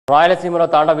రాయలసీమలో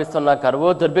తాండవిస్తున్న కరువు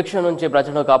దుర్భిక్షం నుంచి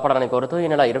ప్రజలను కాపాడాలని కోరుతూ ఈ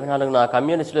నెల 24న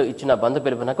కమ్యూనిస్టులు ఇచ్చిన బంద్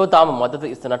పిలుపునకు తాము మద్దతు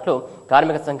ఇస్తున్నట్లు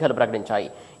కార్మిక సంఘాలు ప్రకటించాయి.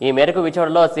 ఈ మేరకు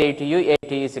విజయవాడలో సిఐటియు,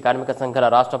 ఏఐటియుసి కార్మిక సంఘాల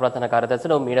రాష్ట్ర ప్రధాన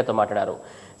కార్యదర్శులు మీడియాతో మాట్లాడారు.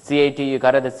 సిఐటియు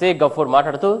కార్యదర్శి గఫూర్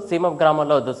మాట్లాడుతూ సీమ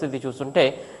గ్రామంలో దుస్థితి చూస్తుంటే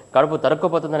కడుపు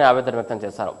తరుక్కుపోతుందని ఆవేదన వ్యక్తం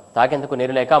చేశారు. తాగేందుకు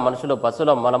నీరు లేక మనుషులు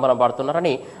బస్సులో మలమలం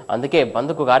పడుతున్నారని, అందుకే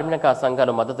బంద్కు కార్మిక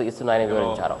సంఘాలు మద్దతు ఇస్తున్నాయని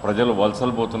వివరించారు. ప్రజలు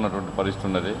వలసలు పోతున్నటువంటి పరిస్థితి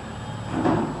ఉన్నది.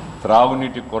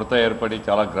 త్రాగునీటి కొరత ఏర్పడి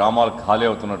చాలా గ్రామాలు ఖాళీ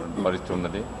అవుతున్నటువంటి పరిస్థితి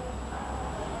ఉన్నది.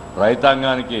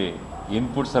 రైతాంగానికి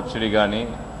ఇన్పుట్ సబ్సిడీ కానీ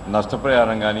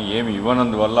నష్టపరిహారం కానీ ఏమి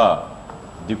ఇవ్వనందువల్ల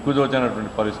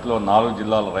దిక్కుదోచినటువంటి పరిస్థితిలో 4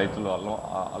 జిల్లాల రైతులు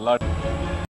అల్లాడి